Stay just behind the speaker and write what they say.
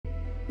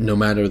No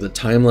matter the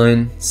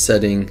timeline,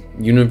 setting,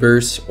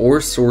 universe, or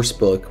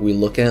sourcebook we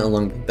look at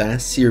along the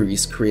vast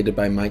series created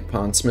by Mike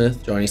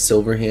Pondsmith, Johnny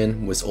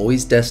Silverhand was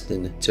always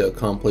destined to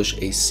accomplish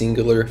a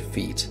singular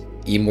feat: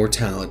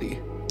 immortality.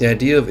 The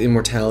idea of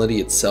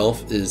immortality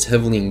itself is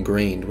heavily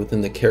ingrained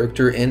within the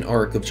character and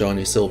arc of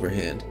Johnny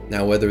Silverhand.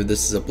 Now, whether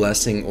this is a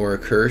blessing or a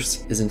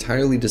curse is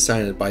entirely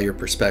decided by your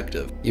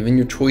perspective. Even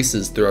your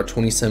choices throughout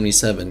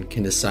 2077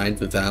 can decide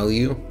the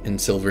value in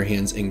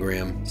Silverhand's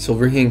engram.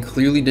 Silverhand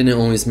clearly didn't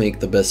always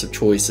make the best of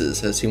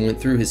choices as he went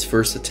through his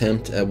first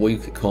attempt at what you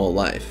could call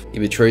life. He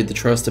betrayed the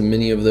trust of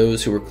many of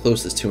those who were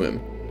closest to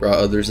him, brought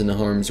others into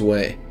harm's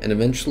way, and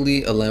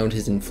eventually allowed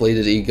his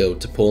inflated ego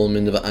to pull him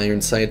into the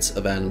iron sights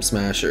of Adam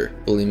Smasher,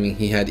 believing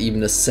he had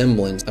even a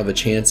semblance of a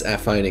chance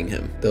at fighting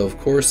him. Though of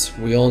course,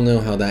 we all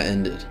know how that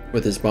ended,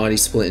 with his body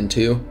split in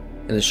two,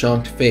 and a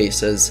shocked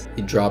face as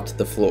he dropped to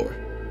the floor,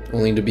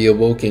 only to be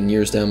awoken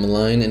years down the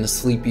line in a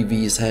sleepy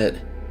V's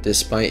head.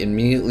 Despite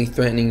immediately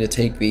threatening to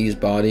take V's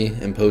body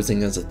and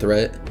posing as a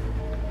threat,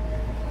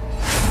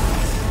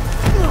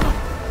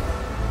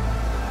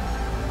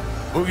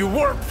 who you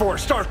work for,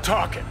 start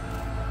talking!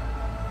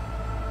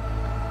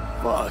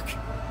 Fuck.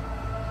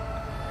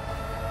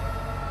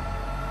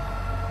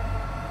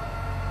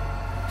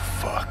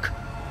 Fuck.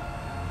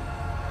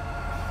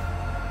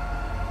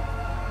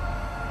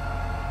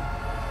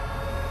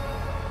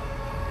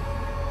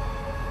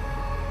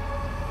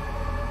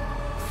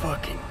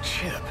 Fucking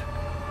chip.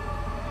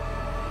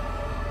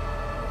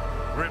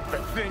 Rip the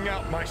thing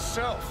out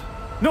myself.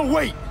 No,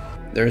 wait!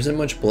 there isn't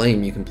much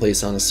blame you can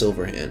place on a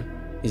Silverhand.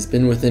 He's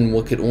been within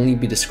what could only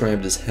be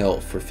described as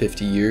hell for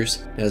 50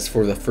 years, and has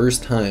for the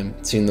first time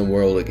seen the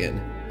world again,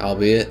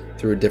 albeit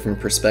through a different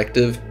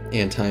perspective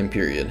and time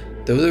period.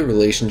 Though the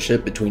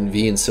relationship between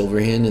V and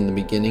Silverhand in the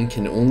beginning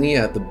can only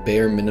at the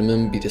bare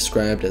minimum be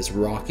described as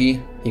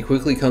rocky, he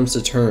quickly comes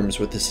to terms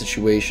with the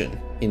situation.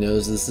 He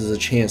knows this is a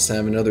chance to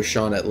have another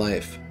shot at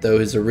life. Though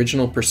his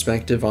original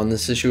perspective on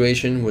this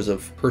situation was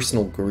of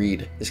personal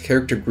greed, his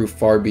character grew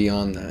far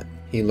beyond that.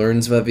 He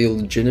learns that the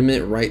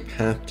legitimate right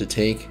path to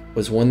take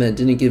was one that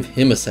didn't give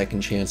him a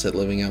second chance at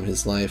living out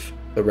his life,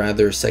 but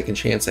rather a second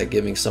chance at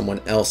giving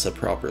someone else a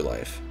proper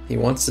life. He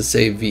wants to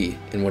save V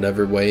in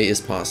whatever way is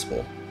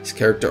possible. His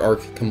character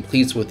arc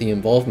completes with the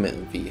involvement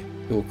of V,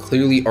 who will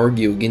clearly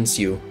argue against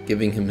you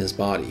giving him his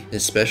body,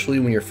 especially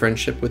when your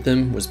friendship with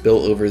him was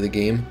built over the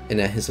game and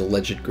at his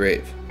alleged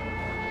grave.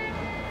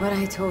 What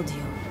I told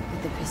you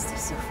with the pistol,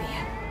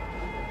 Sophia,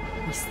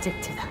 we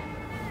stick to that.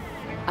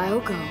 I'll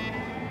go.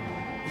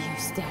 You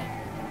stay.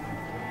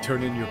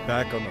 Turning your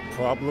back on the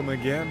problem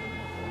again?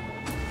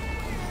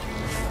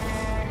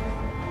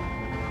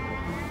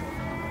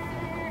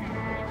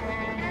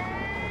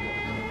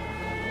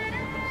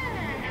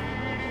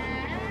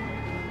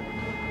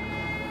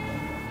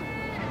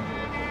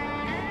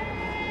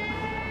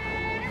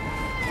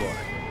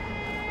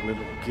 What?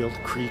 Little guilt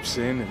creeps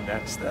in and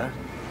that's that?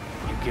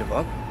 You give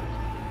up?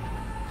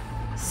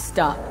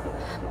 Stop.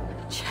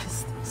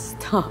 Just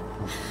stop.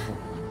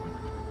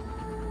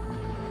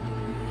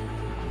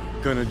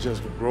 Gonna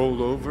just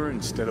roll over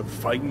instead of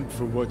fighting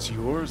for what's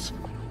yours?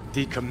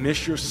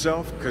 Decommiss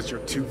yourself because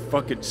you're too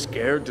fucking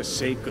scared to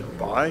say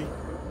goodbye?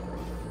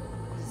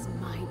 It's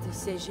my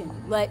decision.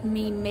 Let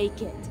me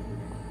make it.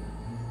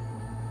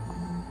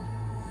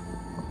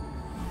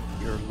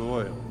 You're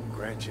loyal,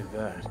 grant you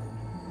that.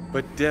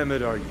 But damn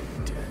it, are you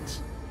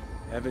dense?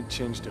 Haven't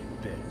changed a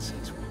bit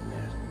since we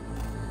met.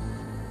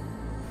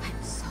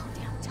 I'm so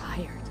damn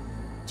tired,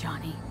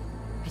 Johnny.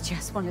 I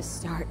just want to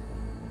start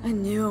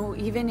anew,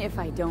 even if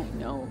I don't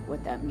know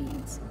what that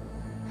means.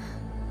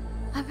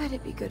 I bet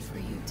it'd be good for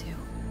you too.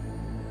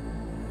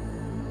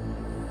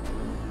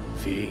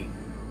 V,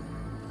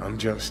 I'm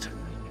just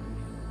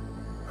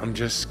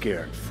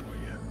scared for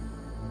you.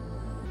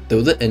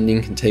 Though the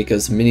ending can take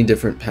us many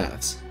different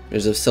paths,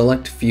 there's a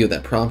select few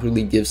that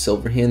properly give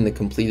Silverhand the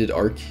completed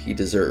arc he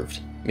deserved,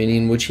 many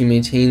in which he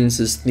maintains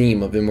his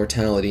theme of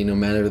immortality no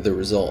matter the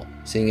result,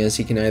 seeing as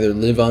he can either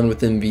live on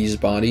within V's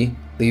body,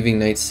 leaving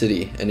Night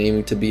City and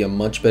aiming to be a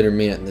much better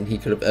man than he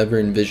could have ever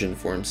envisioned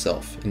for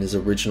himself in his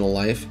original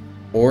life,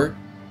 or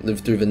live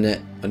through the net,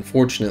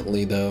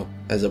 unfortunately though,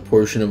 as a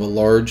portion of a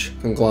large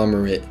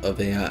conglomerate of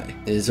AI.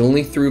 It is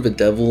only through the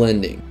devil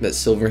ending that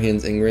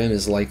Silverhand's engram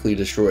is likely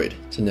destroyed,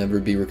 to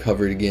never be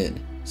recovered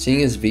again,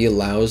 seeing as V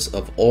allows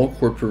of all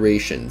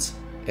corporations,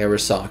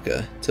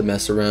 Arasaka, to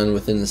mess around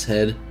within his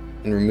head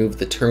and remove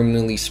the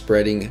terminally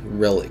spreading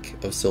relic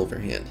of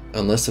Silverhand.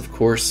 Unless, of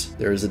course,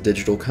 there is a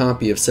digital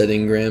copy of said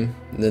engram,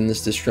 then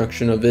this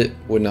destruction of it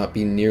would not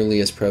be nearly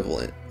as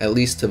prevalent, at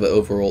least to the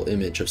overall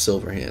image of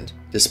Silverhand.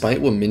 Despite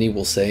what many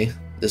will say,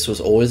 this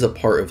was always a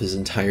part of his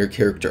entire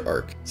character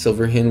arc.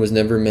 Silverhand was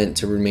never meant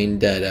to remain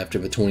dead after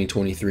the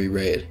 2023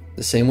 raid,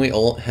 the same way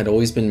Alt had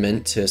always been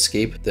meant to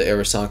escape the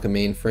Arasaka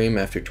mainframe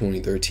after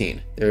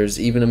 2013. There is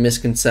even a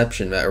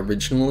misconception that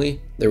originally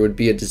there would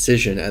be a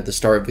decision at the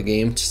start of the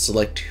game to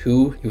select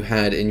who you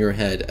had in your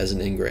head as an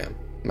engram.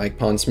 Mike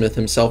Pondsmith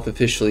himself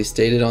officially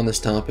stated on this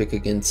topic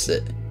against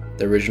it.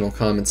 The original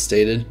comment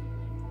stated,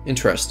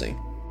 "Interesting.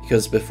 You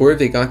because before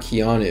they got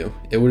Keanu,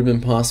 it would have been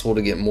possible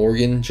to get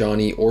Morgan,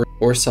 Johnny,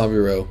 or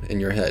Saburo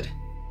in your head.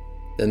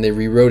 Then they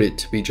rewrote it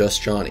to be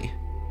just Johnny.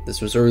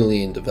 This was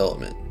early in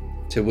development,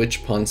 to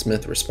which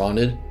Pondsmith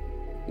responded,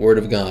 "Word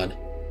of God,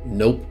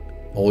 nope,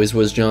 always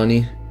was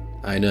Johnny.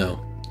 I know,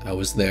 I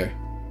was there."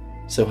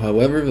 So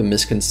however the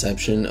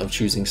misconception of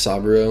choosing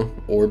Saburo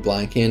or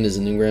Blackhand as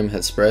an engram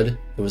had spread,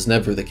 it was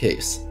never the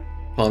case.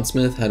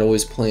 Pondsmith had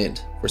always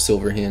planned for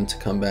Silverhand to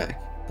come back.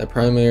 The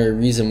primary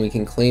reason we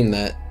can claim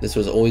that this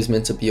was always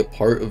meant to be a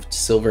part of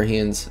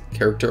Silverhand's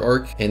character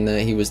arc and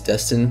that he was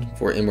destined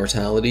for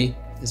immortality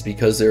is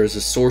because there is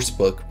a source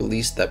book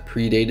released that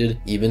predated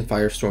even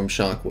Firestorm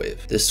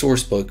Shockwave. This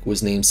source book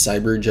was named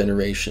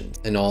Cybergeneration,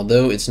 and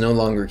although it's no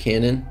longer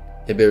canon,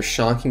 it bears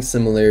shocking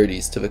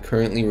similarities to the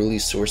currently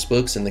released source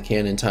books in the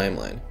canon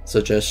timeline,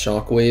 such as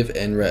Shockwave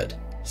and Red.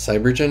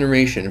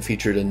 Cybergeneration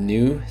featured a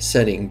new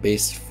setting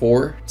based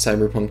for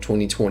Cyberpunk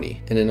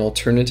 2020 and an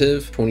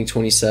alternative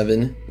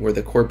 2027 where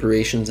the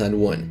corporations had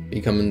won,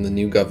 becoming the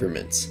new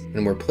governments,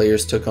 and where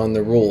players took on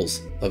the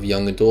roles of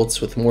young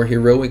adults with more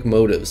heroic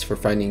motives for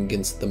fighting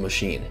against the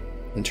machine.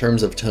 In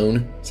terms of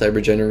tone,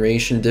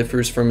 Cybergeneration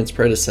differs from its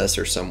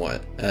predecessor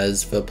somewhat,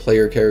 as the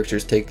player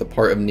characters take the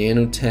part of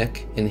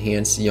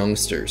nanotech-enhanced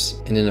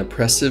youngsters in an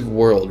oppressive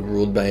world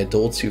ruled by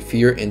adults who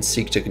fear and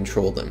seek to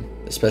control them.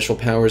 The special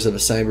powers of the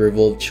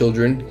cyber-evolved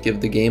children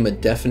give the game a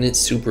definite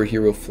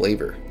superhero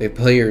flavor. The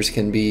players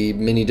can be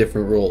many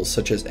different roles,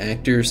 such as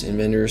actors,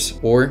 inventors,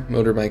 or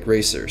motorbike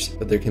racers,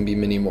 but there can be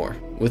many more.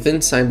 Within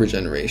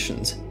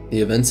Cybergenerations, the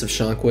events of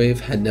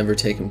Shockwave had never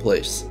taken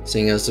place,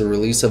 seeing as the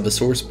release of the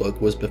source book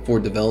was before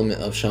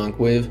development of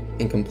Shockwave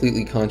and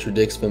completely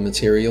contradicts the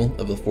material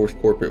of the Fourth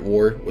Corporate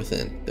War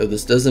within, though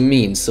this doesn't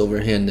mean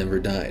Silverhand never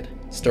died.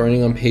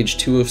 Starting on page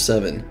 2 of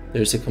 7,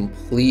 there's a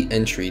complete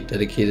entry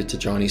dedicated to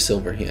Johnny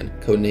Silverhand,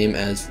 codenamed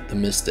as the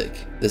Mystic.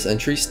 This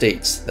entry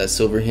states that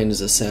Silverhand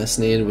is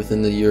assassinated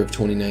within the year of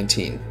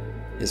 2019,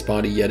 his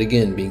body yet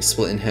again being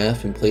split in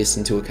half and placed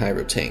into a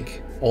cryo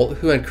tank. Alt,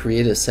 who had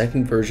created a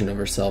second version of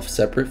herself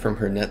separate from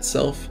her net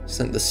self,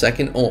 sent the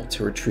second Alt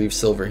to retrieve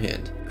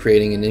Silverhand,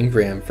 creating an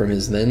engram from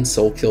his then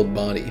soul-killed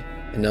body,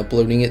 and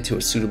uploading it to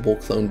a suitable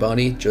clone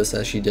body just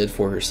as she did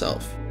for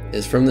herself. It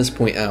is from this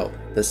point out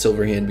that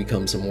Silverhand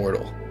becomes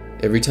immortal.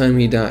 Every time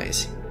he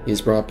dies, he is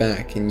brought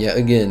back in yet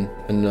again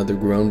another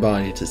grown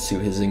body to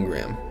suit his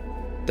engram.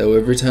 Though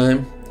every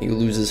time, he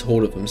loses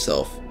hold of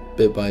himself,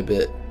 bit by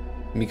bit,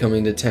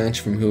 becoming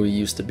detached from who he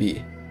used to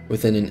be,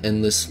 within an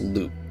endless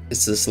loop.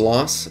 It's this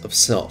loss of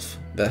self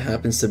that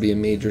happens to be a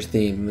major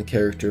theme in the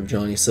character of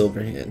Johnny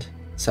Silverhand.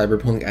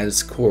 Cyberpunk at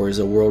its core is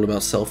a world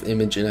about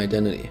self-image and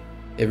identity.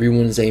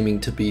 Everyone is aiming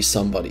to be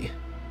somebody,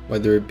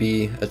 whether it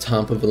be a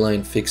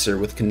top-of-the-line fixer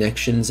with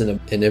connections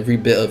in every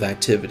bit of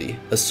activity,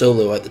 a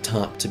solo at the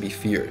top to be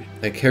feared,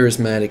 a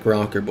charismatic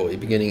rocker boy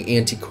beginning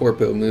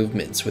anti-corpo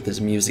movements with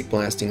his music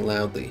blasting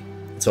loudly.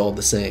 It's all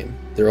the same.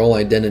 They're all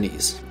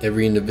identities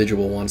every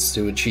individual wants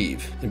to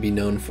achieve and be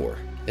known for.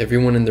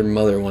 Everyone and their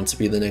mother wants to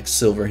be the next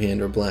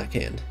Silverhand or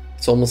Blackhand.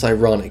 It's almost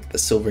ironic that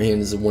Silverhand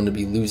is the one to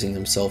be losing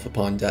himself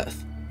upon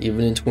death.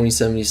 Even in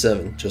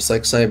 2077, just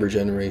like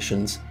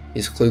Cybergenerations,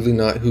 he's clearly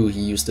not who he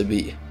used to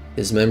be.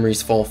 His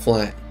memories fall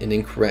flat and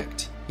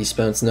incorrect. He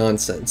spouts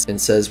nonsense and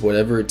says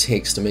whatever it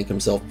takes to make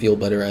himself feel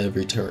better at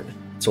every turn.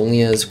 It's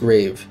only at his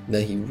grave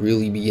that he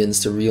really begins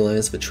to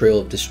realize the trail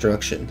of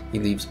destruction he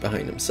leaves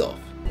behind himself.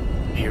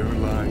 Here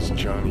lies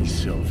Johnny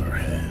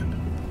Silverhand.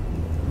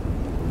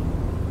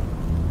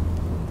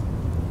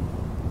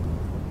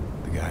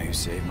 The guy who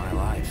saved my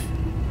life.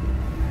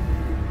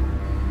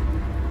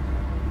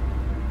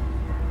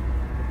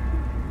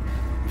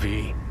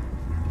 V,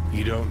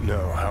 you don't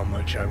know how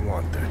much I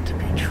want that to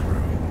be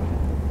true.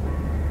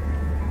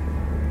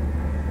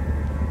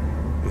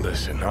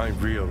 Listen, I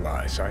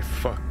realize I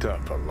fucked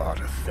up a lot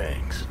of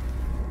things.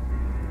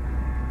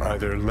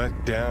 Either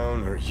let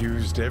down or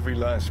used every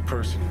last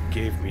person who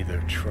gave me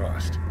their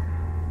trust.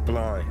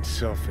 Blind,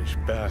 selfish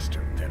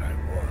bastard that I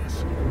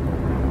was.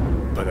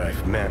 But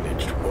I've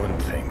managed one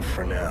thing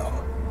for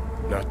now.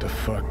 Not to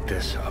fuck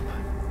this up.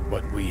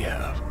 What we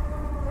have.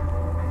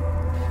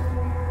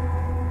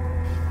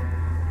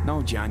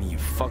 No, Johnny, you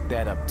fucked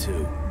that up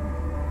too.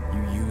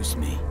 You used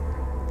me.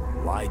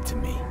 Lied to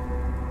me.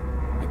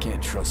 I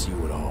can't trust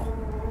you at all.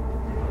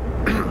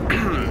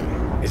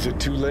 Is it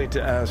too late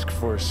to ask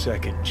for a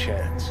second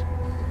chance?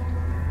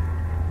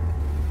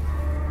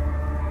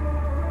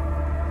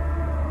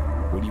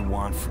 What do you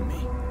want from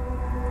me?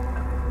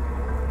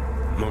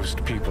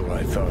 Most people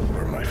I thought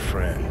were my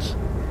friends.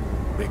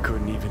 They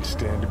couldn't even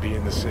stand to be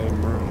in the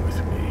same room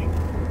with me.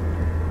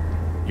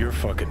 You're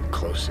fucking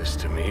closest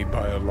to me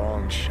by a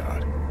long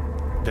shot.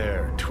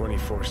 There,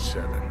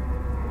 24/7.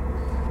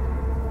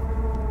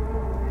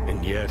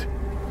 And yet,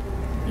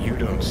 you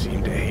don't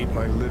seem to hate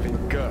my living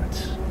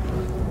guts.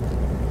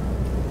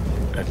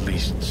 At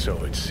least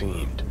so it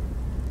seemed.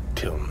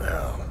 Till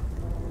now.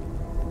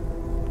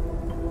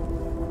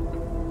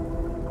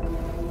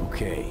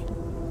 Okay.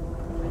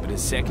 But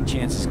as second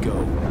chances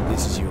go,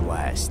 this is your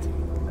last.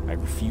 I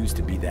refuse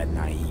to be that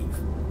naive.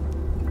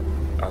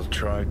 I'll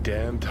try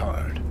damned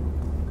hard.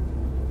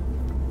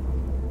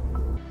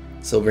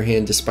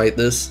 Silverhand, despite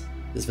this,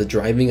 is the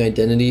driving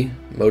identity,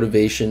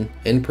 motivation,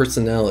 and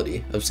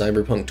personality of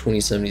Cyberpunk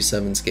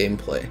 2077's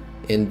gameplay,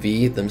 and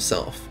V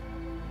themselves.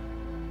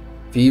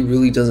 V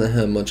really doesn't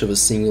have much of a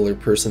singular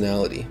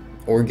personality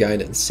or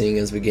guidance, seeing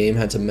as the game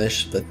had to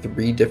mesh the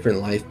 3 different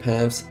life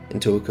paths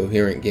into a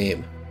coherent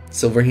game.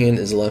 Silverhand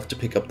is left to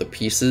pick up the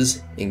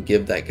pieces and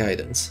give that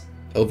guidance.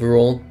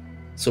 Overall,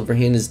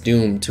 Silverhand is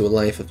doomed to a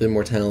life of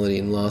immortality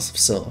and loss of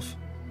self.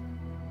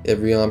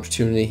 Every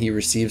opportunity he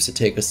receives to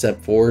take a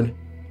step forward,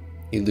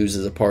 he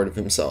loses a part of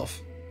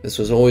himself. This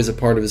was always a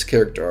part of his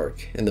character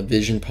arc and the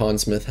vision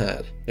Pondsmith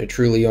had. There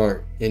truly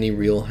aren't any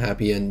real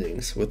happy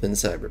endings within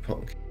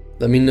Cyberpunk.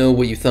 Let me know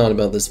what you thought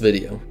about this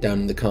video down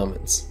in the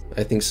comments.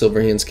 I think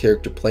Silverhand's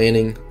character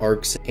planning,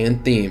 arcs,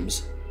 and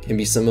themes can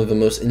be some of the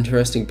most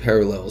interesting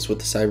parallels with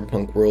the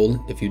Cyberpunk world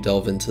if you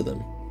delve into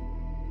them.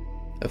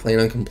 I plan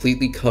on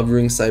completely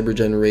covering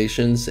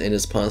Cybergenerations and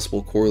its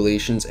possible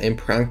correlations and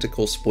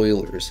practical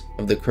spoilers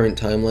of the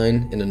current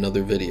timeline in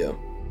another video.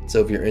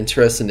 So if you're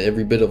interested in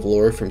every bit of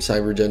lore from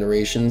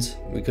Cybergenerations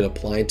we could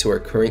apply to our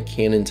current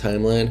canon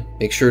timeline,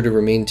 make sure to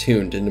remain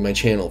tuned into my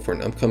channel for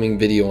an upcoming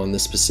video on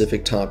this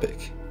specific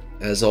topic.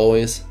 As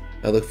always,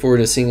 I look forward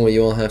to seeing what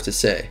you all have to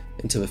say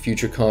and to the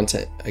future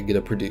content I get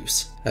to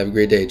produce. Have a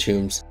great day,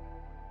 Chooms.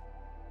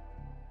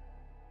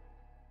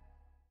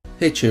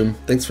 Hey Choom,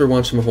 thanks for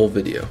watching the whole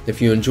video.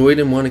 If you enjoyed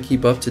and want to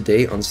keep up to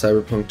date on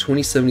Cyberpunk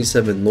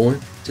 2077 lore,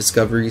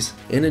 discoveries,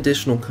 and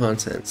additional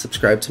content,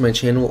 subscribe to my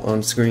channel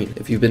on screen.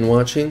 If you've been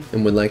watching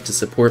and would like to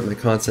support my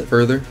content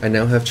further, I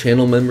now have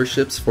channel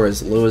memberships for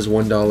as low as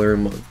 $1 a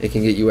month. It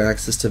can get you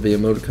access to the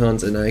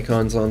emoticons and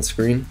icons on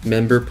screen,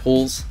 member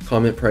polls,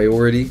 comment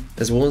priority,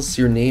 as well as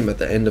your name at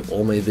the end of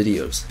all my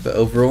videos. But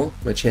overall,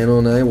 my channel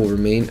and I will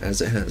remain as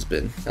it has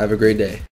been. Have a great day.